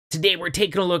Today we're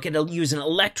taking a look at using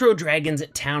Electro Dragons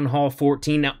at Town Hall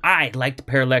 14. Now, I like to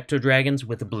pair Electro Dragons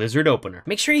with a Blizzard opener.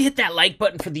 Make sure you hit that like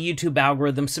button for the YouTube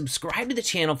algorithm, subscribe to the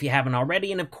channel if you haven't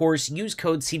already, and of course, use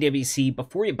code CWC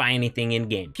before you buy anything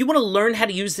in-game. If you want to learn how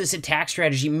to use this attack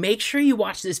strategy, make sure you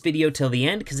watch this video till the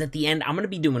end, because at the end, I'm going to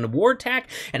be doing a war attack,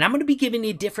 and I'm going to be giving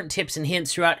you different tips and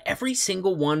hints throughout every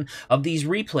single one of these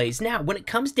replays. Now, when it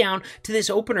comes down to this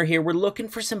opener here, we're looking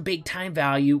for some big-time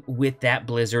value with that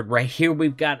Blizzard. Right here, we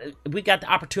got the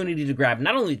opportunity to grab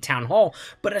not only Town Hall,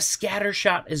 but a scatter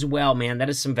shot as well, man. That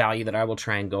is some value that I will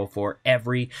try and go for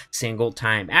every single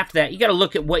time. After that, you got to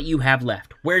look at what you have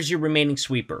left. Where's your remaining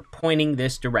sweeper? Pointing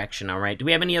this direction, all right? Do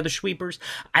we have any other sweepers?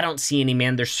 I don't see any,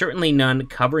 man. There's certainly none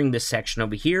covering this section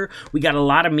over here. We got a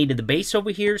lot of meat of the base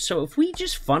over here, so if we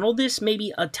just funnel this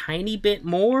maybe a tiny bit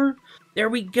more... There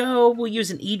we go. We'll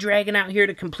use an Edrag out here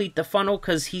to complete the funnel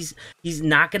because he's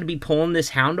not going to be pulling this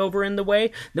Hound over in the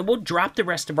way. Then we'll drop the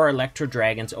rest of our Electro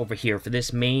Dragons over here for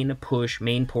this main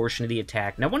portion of the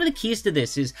attack. Now, one of the keys to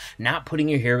this is not putting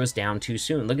your heroes down too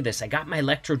soon. Look at this. I got my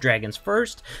Electro Dragons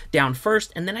down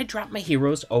first, and then I drop my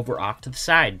heroes over off to the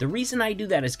side. The reason I do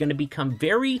that is going to become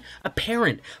very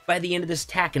apparent by the end of this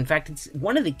attack. In fact, it's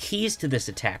one of the keys to this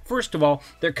attack. First of all,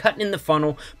 they're cutting in the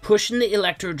funnel, pushing the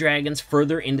Electro Dragons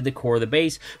further into the core of the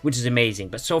base, which is amazing.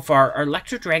 But so far, our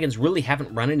Electro Dragons really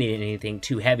haven't run into anything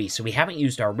too heavy, so we haven't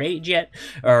used our rage yet,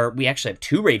 or we actually have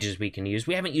two rages we can use.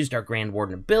 We haven't used our Grand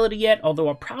Warden ability yet, although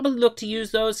I'll probably look to use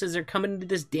those as they're coming into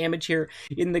this damage here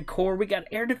in the core. We got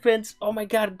air defense. Oh my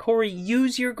god, Corey,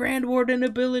 use your Grand Warden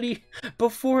ability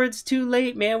before it's too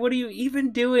late, man. What are you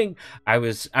even doing? I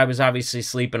was obviously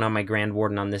sleeping on my Grand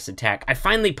Warden on this attack. I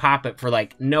finally pop it for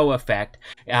like no effect.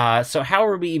 So how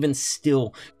are we even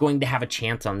still going to have a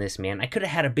chance on this, man? I could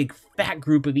have had a big fat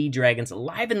group of E-Dragons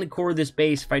alive in the core of this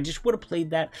base if I just would have played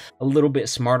that a little bit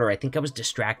smarter. I think I was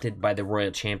distracted by the Royal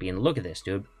Champion. Look at this,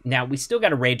 dude. Now, we still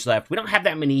got a rage left. We don't have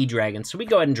that many E-Dragons, so we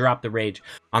go ahead and drop the rage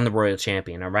on the Royal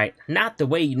Champion, all right? Not the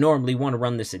way you normally want to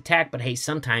run this attack, but hey,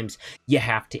 sometimes you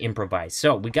have to improvise.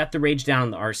 So, we got the rage down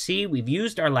on the RC. We've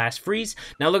used our last freeze.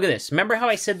 Now, look at this. Remember how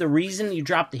I said the reason you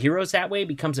drop the heroes that way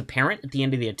becomes apparent at the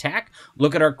end of the attack?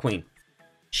 Look at our queen.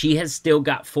 She has still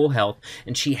got full health,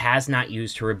 and she has not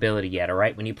used her ability yet, all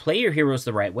right? When you play your heroes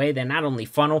the right way, they not only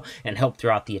funnel and help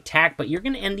throughout the attack, but you're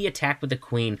going to end the attack with a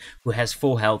queen who has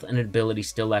full health and an ability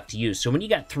still left to use. So when you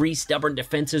got 3 stubborn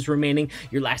defenses remaining,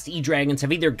 your last E-Dragons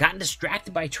have either gotten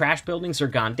distracted by trash buildings or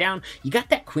gone down, you got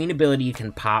that queen ability you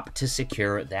can pop to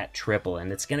secure that triple,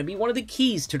 and it's going to be one of the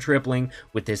keys to tripling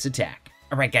with this attack.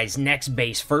 Alright guys, next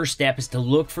base, first step is to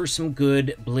look for some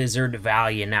good Blizzard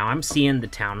value. Now, I'm seeing the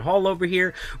Town Hall over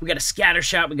here. We got a scatter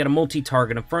shot, we got a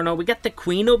multi-target Inferno, we got the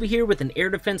Queen over here with an air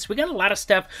defense. We got a lot of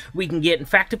stuff we can get. In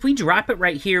fact, if we drop it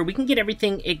right here, we can get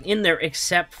everything in there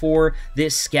except for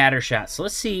this scatter shot. So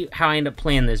let's see how I end up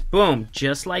playing this. Boom,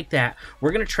 just like that.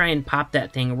 We're going to try and pop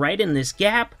that thing right in this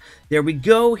gap. There we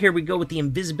go. Here we go with the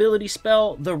invisibility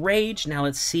spell, the rage. Now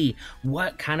let's see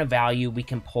what kind of value we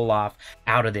can pull off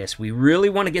out of this. We really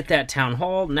want to get that Town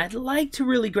Hall, and I'd like to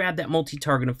really grab that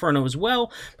multi-target Inferno as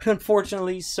well, but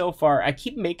unfortunately, so far, I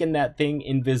keep making that thing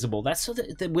invisible. That's so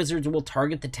that the wizards will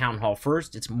target the Town Hall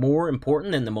first. It's more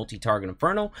important than the multi-target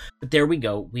Inferno, but there we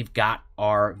go. We've got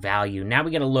our value. Now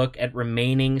we got to look at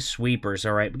remaining sweepers.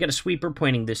 All right, we got a sweeper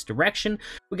pointing this direction.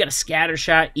 We got a scatter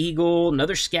shot, eagle,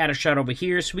 another scatter shot over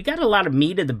here. So we got a lot of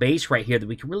meat of the base right here that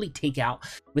we can really take out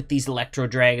with these Electro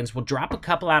Dragons. We'll drop a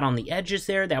couple out on the edges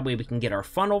there. That way we can get our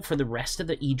funnel for the rest of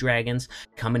the E-Dragons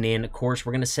coming in. Of course,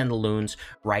 we're going to send the loons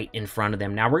right in front of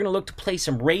them. Now we're going to look to play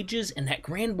some rages and that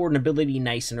Grand Warden ability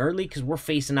nice and early because we're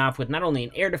facing off with not only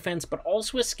an air defense, but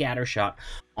also a scatter shot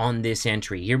on this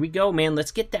entry. Here we go, man.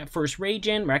 Let's get that first rage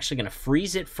in. We're actually going to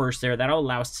freeze it first there. That'll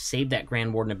allow us to save that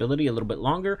Grand Warden ability a little bit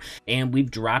longer. And we've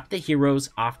dropped the heroes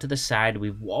off to the side.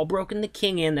 We've wall broken the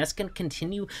king in. That's going to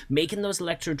continue making those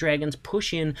Electro Dragons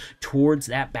push in towards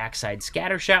that backside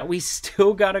scatter shot. We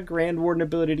still got a Grand Warden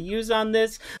ability to use on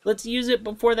this. Let's use it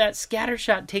before that scatter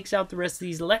shot takes out the rest of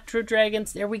these Electro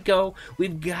Dragons. There we go.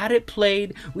 We've got it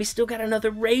played. We still got another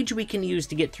rage we can use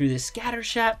to get through this scatter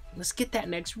shot. Let's get that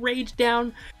next rage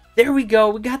down. There we go.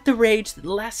 We got the rage.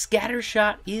 The last scatter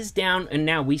shot is down, and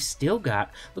now we still got...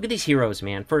 Look at these heroes,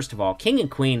 man. First of all, King and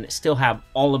Queen still have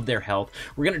all of their health.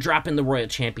 We're going to drop in the Royal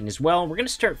Champion as well. We're going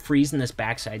to start freezing this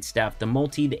backside stuff. The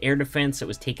multi, the air defense that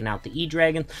was taking out the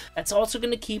E-Dragon. That's also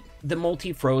going to keep the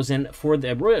multi frozen for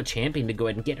the Royal Champion to go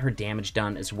ahead and get her damage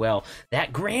done as well.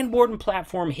 That Grand Warden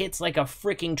platform hits like a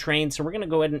freaking train, so we're going to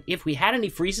go ahead and... If we had any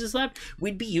freezes left,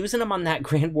 we'd be using them on that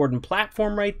Grand Warden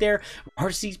platform right there.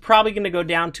 RC's probably going to go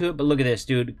down to it, but look at this,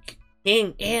 dude.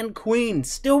 King and Queen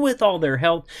still with all their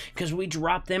health because we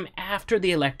dropped them after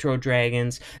the Electro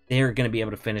Dragons. They're going to be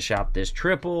able to finish out this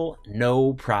triple,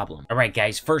 no problem. All right,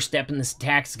 guys, first step in this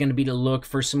attack is going to be to look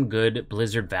for some good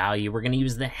Blizzard value. We're going to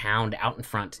use the Hound out in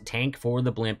front to tank for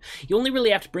the Blimp. You only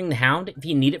really have to bring the Hound if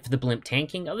you need it for the Blimp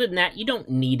tanking. Other than that, you don't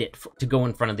need it to go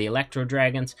in front of the Electro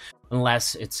Dragons,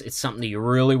 unless it's something that you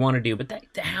really want to do. But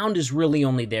the Hound is really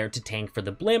only there to tank for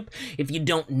the Blimp. If you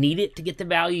don't need it to get the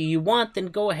value you want, then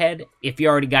go ahead. If you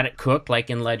already got it cooked, like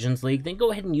in Legends League, then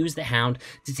go ahead and use the Hound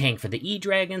to tank for the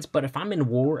E-Dragons. But if I'm in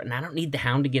war and I don't need the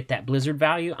Hound to get that Blizzard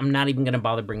value, I'm not even going to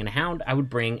bother bringing a Hound. I would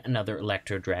bring another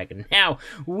Electro Dragon. Now,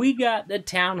 we got the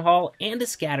Town Hall and a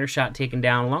Scatter Shot taken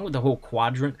down, along with the whole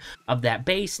quadrant of that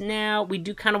base. Now, we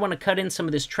do kind of want to cut in some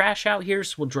of this trash out here,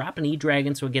 so we'll drop an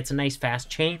E-Dragon so it gets a nice fast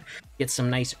chain. Get some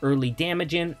nice early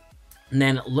damage in. And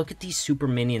then look at these super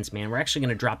minions, man. We're actually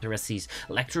going to drop the rest of these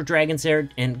Electro Dragons there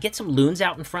and get some loons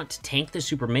out in front to tank the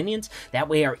super minions. That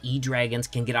way our E-Dragons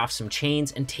can get off some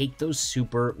chains and take those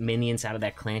super minions out of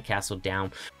that clan castle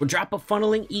down. We'll drop a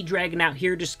funneling E-Dragon out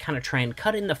here, just kind of try and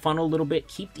cut in the funnel a little bit,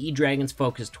 keep the E-Dragons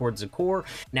focused towards the core.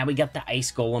 Now we got the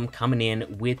Ice Golem coming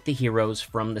in with the heroes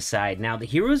from the side. Now the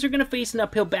heroes are going to face an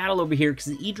uphill battle over here because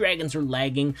the E-Dragons are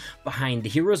lagging behind. The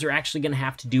heroes are actually going to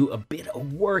have to do a bit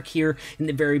of work here in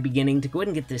the very beginning to go ahead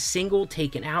and get this single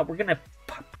taken out. We're going to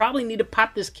probably need to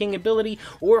pop this king ability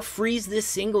or freeze this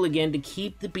single again to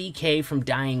keep the BK from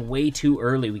dying way too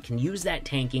early. We can use that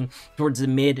tanking towards the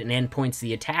mid and end points of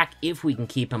the attack if we can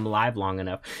keep him alive long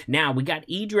enough. Now, we got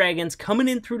E-Dragons coming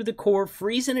in through to the core,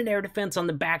 freezing an air defense on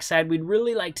the backside. We'd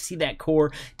really like to see that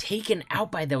core taken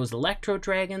out by those Electro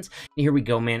Dragons. And here we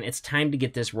go, man. It's time to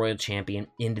get this Royal Champion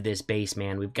into this base,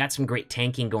 man. We've got some great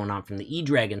tanking going on from the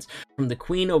E-Dragons, from the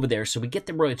Queen over there, so we get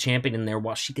the Royal Champion in there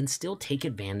while she can still take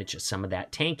advantage of some of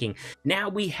that tanking. Now,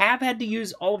 we have had to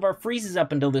use all of our freezes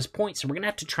up until this point, so we're going to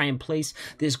have to try and place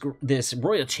this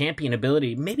Royal Champion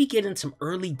ability, maybe get in some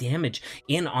early damage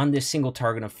in on this single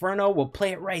target Inferno. We'll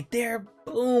play it right there.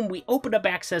 Boom, we opened up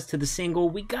access to the single.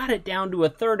 We got it down to a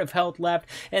third of health left,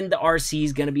 and the RC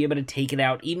is going to be able to take it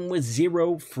out, even with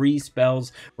 0 free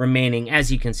spells remaining.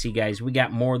 As you can see, guys, we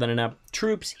got more than enough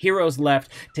troops, heroes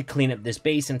left to clean up this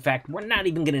base. In fact, we're not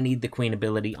even going to need the Queen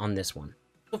ability on this one.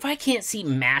 If I can't see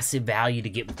massive value to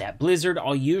get with that Blizzard,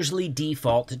 I'll usually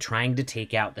default to trying to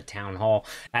take out the Town Hall.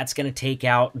 That's going to take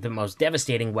out the most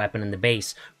devastating weapon in the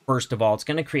base. First of all, it's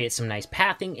going to create some nice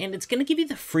pathing, and it's going to give you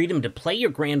the freedom to play your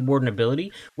Grand Warden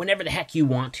ability whenever the heck you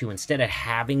want to, instead of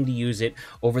having to use it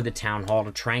over the Town Hall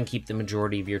to try and keep the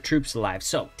majority of your troops alive.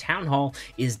 So, Town Hall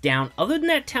is down. Other than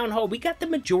that Town Hall, we got the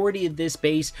majority of this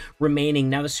base remaining.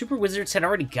 Now, the Super Wizards had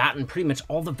already gotten pretty much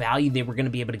all the value they were going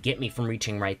to be able to get me from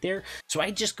reaching right there, so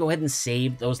I just go ahead and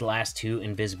save those last 2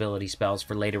 invisibility spells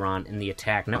for later on in the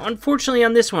attack. Now, unfortunately,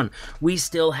 on this one, we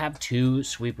still have 2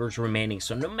 sweepers remaining,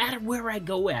 so no matter where I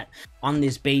go at on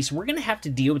this base, we're going to have to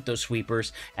deal with those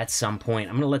sweepers at some point.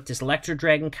 I'm going to let this Electro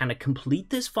Dragon kind of complete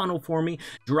this funnel for me,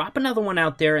 drop another one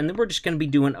out there, and then we're just going to be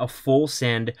doing a full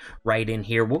send right in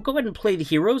here. We'll go ahead and play the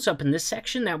heroes up in this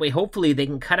section. That way, hopefully, they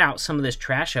can cut out some of this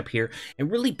trash up here and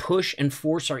really push and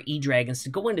force our E-Dragons to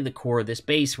go into the core of this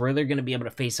base, where they're going to be able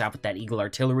to face off with that Eagle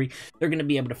Artillery. They're going to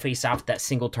be able to face off with that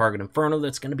single target Inferno.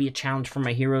 That's going to be a challenge for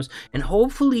my heroes, and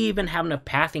hopefully even have enough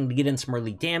pathing to get in some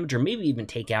early damage, or maybe even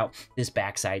take out this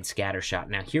backside Scatter Shot.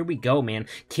 Now, here we go, man.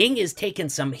 King is taking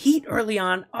some heat early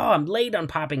on. Oh, I'm late on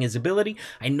popping his ability.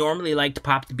 I normally like to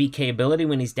pop the BK ability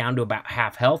when he's down to about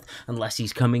half health, unless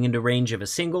he's coming into range of a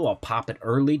single. I'll pop it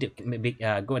early to maybe go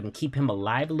ahead and keep him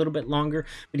alive a little bit longer.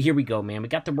 But here we go, man. We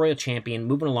got the Royal Champion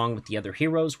moving along with the other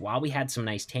heroes while we had some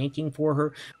nice tanking for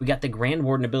her. We got the Grand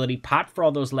Warden ability popped for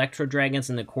all those Electro Dragons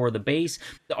in the core of the base.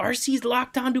 The RC's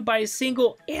locked onto by a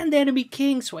single and the enemy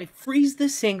king, so I freeze the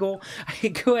single. I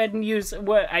go ahead and use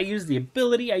the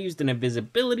ability. I used an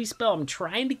invisibility spell. I'm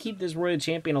trying to keep this Royal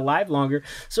Champion alive longer,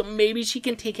 so maybe she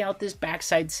can take out this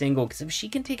backside single, because if she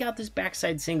can take out this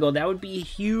backside single, that would be a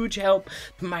huge help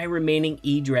to my remaining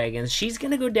E-Dragons. She's going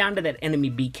to go down to that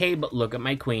enemy BK, but look at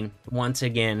my Queen. Once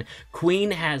again, Queen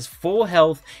has full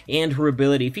health and her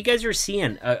ability. If you guys are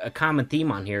seeing a common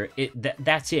theme on here,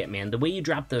 that's it, man. The way you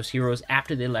drop those heroes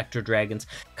after the Electro Dragons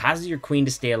causes your Queen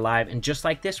to stay alive, and just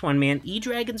like this one, man,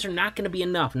 E-Dragons are not going to be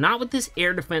enough. Not with this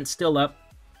air defense still up.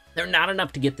 They're not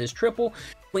enough to get this triple.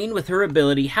 Queen with her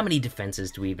ability, how many defenses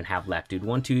do we even have left, dude?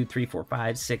 1, 2, 3, 4,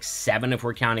 5, 6, 7 if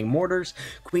we're counting mortars.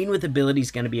 Queen with ability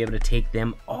is going to be able to take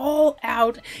them all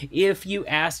out if you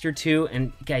asked her to.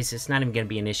 And guys, it's not even going to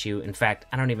be an issue. In fact,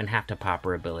 I don't even have to pop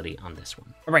her ability on this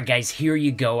one. All right, guys, here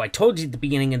you go. I told you at the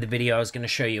beginning of the video I was going to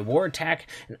show you war attack.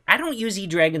 And I don't use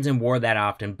E-Dragons in war that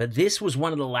often, but this was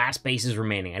one of the last bases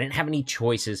remaining. I didn't have any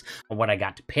choices on what I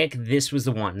got to pick. This was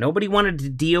the one. Nobody wanted to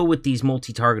deal with these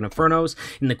multi-target Infernos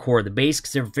in the core of the base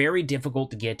because they're very difficult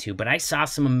to get to, but I saw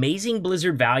some amazing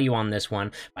Blizzard value on this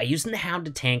one. By using the Hound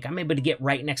to tank, I'm able to get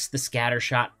right next to the scatter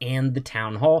shot and the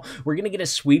Town Hall. We're going to get a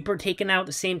sweeper taken out at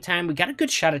the same time. We got a good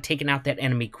shot at taking out that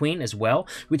enemy queen as well,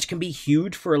 which can be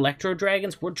huge for Electro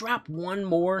Dragons. We'll drop one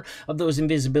more of those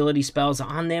invisibility spells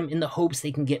on them in the hopes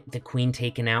they can get the queen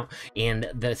taken out and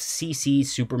the CC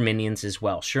super minions as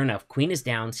well. Sure enough, queen is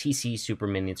down, CC super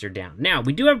minions are down. Now,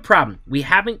 we do have a problem. We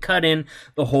haven't cut in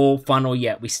the whole funnel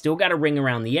yet. We still got a ring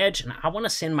around the edge, and I want to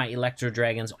send my Electro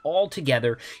Dragons all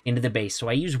together into the base. So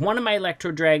I use one of my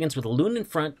Electro Dragons with a loon in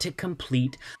front to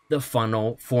complete the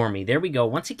funnel for me. There we go.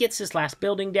 Once it gets this last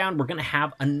building down, we're going to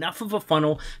have enough of a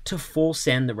funnel to full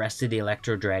send the rest of the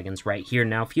Electro Dragons right here.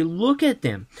 Now, if you look at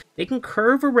them, they can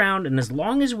curve around, and as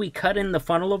long as we cut in the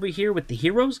funnel over here with the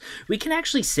heroes, we can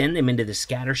actually send them into the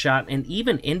scatter shot and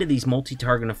even into these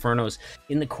multi-target Infernos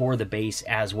in the core of the base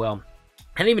as well.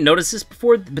 I didn't even notice this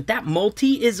before, but that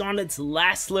multi is on its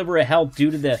last sliver of health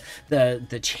due to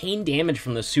the chain damage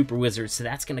from the super wizards, so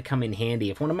that's going to come in handy.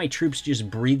 If one of my troops just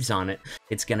breathes on it,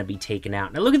 it's going to be taken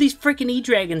out. Now look at these freaking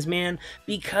E-Dragons, man.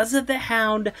 Because of the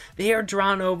Hound, they are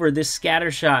drawn over. This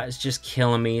scatter shot is just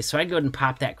killing me, so I go ahead and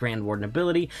pop that Grand Warden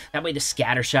ability. That way the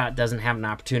scatter shot doesn't have an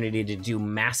opportunity to do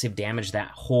massive damage to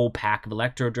that whole pack of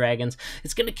Electro Dragons.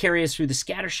 It's going to carry us through the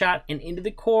scatter shot and into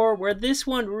the core, where this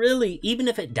one really, even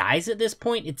if it dies at this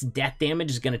point, its death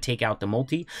damage is going to take out the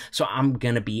multi, so I'm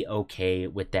going to be okay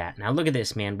with that. Now look at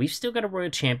this, man. We've still got a Royal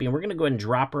Champion. We're going to go ahead and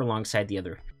drop her alongside the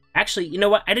other. Actually, you know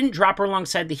what? I didn't drop her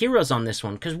alongside the heroes on this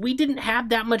one because we didn't have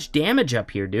that much damage up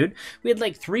here, dude. We had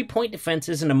like 3-point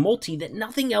defenses and a multi that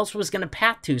nothing else was going to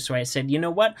path to. So I said, you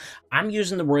know what? I'm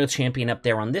using the Royal Champion up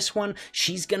there on this one.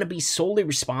 She's going to be solely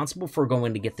responsible for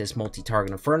going to get this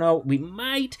multi-target Inferno. We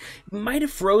might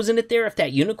have frozen it there if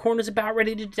that unicorn is about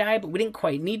ready to die, but we didn't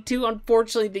quite need to.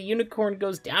 Unfortunately, the unicorn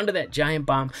goes down to that giant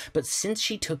bomb. But since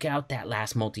she took out that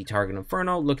last multi-target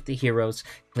Inferno, look at the heroes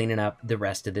cleaning up the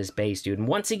rest of this base, dude. And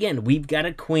once again, we've got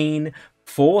a queen,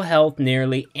 full health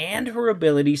nearly, and her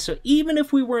ability. So even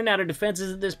if we weren't out of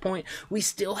defenses at this point, we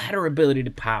still had her ability to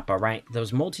pop, all right?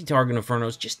 Those multi-target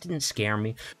Infernos just didn't scare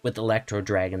me with Electro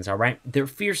Dragons, all right? They're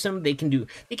fearsome. They can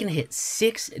hit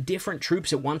 6 different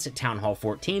troops at once at Town Hall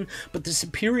 14, but the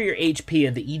superior HP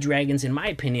of the E-Dragons, in my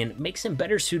opinion, makes them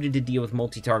better suited to deal with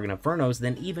multi-target Infernos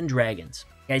than even Dragons.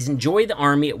 Guys, enjoy the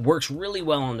army. It works really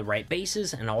well on the right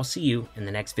bases, and I'll see you in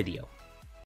the next video.